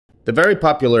The very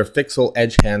popular Fixel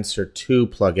EdgeHancer 2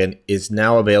 plugin is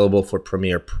now available for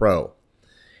Premiere Pro.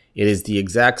 It is the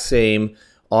exact same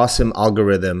awesome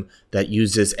algorithm that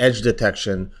uses edge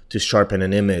detection to sharpen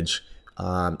an image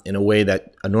in a way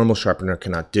that a normal sharpener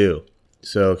cannot do.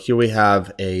 So here we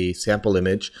have a sample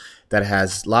image that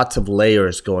has lots of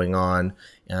layers going on.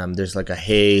 There's like a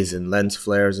haze and lens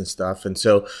flares and stuff. And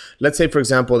so let's say, for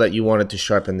example, that you wanted to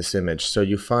sharpen this image. So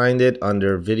you find it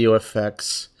under Video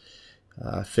Effects,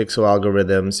 Fixel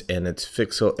Algorithms, and it's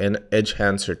Fixel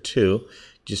EdgeHancer 2.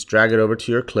 Just drag it over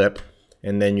to your clip,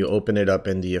 and then you open it up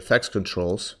in the effects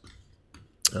controls.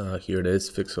 Here it is,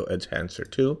 Fixel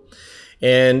EdgeHancer 2.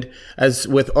 And as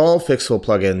with all Fixel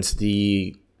plugins,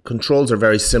 the controls are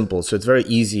very simple, so it's very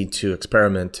easy to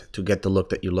experiment to get the look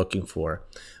that you're looking for.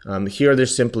 Here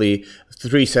there's simply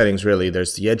three settings really.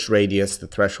 There's the edge radius, the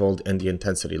threshold, and the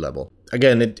intensity level.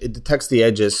 Again, it detects the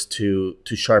edges to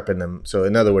sharpen them. So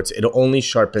in other words, it only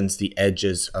sharpens the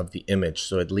edges of the image.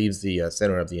 So it leaves the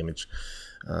center of the image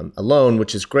alone,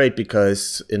 which is great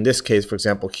because in this case, for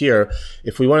example, here,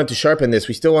 if we wanted to sharpen this,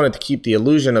 we still wanted to keep the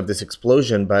illusion of this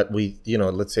explosion, but we,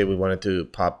 let's say we wanted to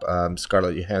pop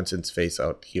Scarlett Johansson's face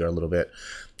out here a little bit.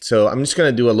 So I'm just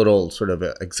going to do a little sort of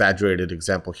exaggerated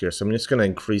example here. So I'm just going to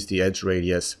increase the edge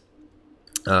radius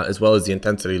as well as the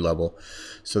intensity level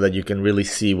so that you can really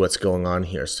see what's going on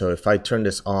here. So if I turn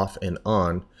this off and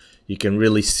on, you can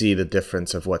really see the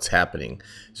difference of what's happening.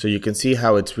 So you can see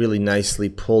how it's really nicely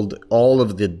pulled all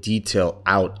of the detail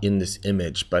out in this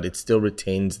image, but it still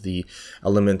retains the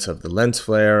elements of the lens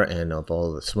flare and of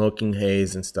all the smoking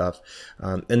haze and stuff.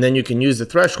 And then you can use the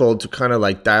threshold to kind of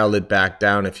like dial it back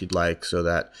down if you'd like, so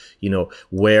that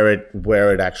where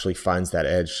it actually finds that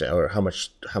edge, or how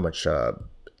much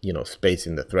space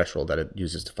in the threshold that it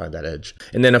uses to find that edge.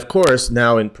 And then of course,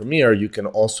 now in Premiere, you can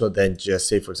also then just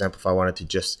say, for example, if I wanted to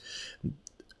just,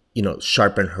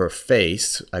 sharpen her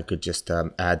face, I could just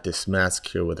add this mask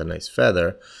here with a nice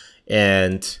feather.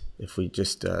 And if we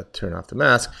just turn off the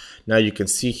mask, now you can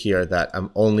see here that I'm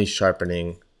only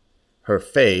sharpening her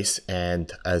face.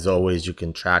 And as always, you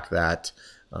can track that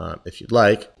if you'd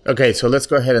like. Okay, so let's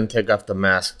go ahead and take off the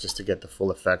mask just to get the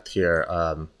full effect here.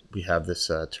 We have this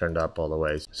turned up all the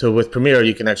way. So with Premiere,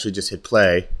 you can actually just hit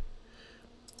play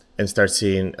and start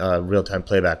seeing real-time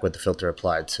playback with the filter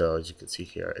applied. So as you can see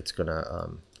here, it's gonna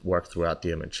work throughout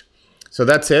the image. So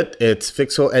that's it. It's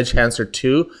Fixel EdgeHancer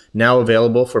 2, now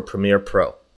available for Premiere Pro.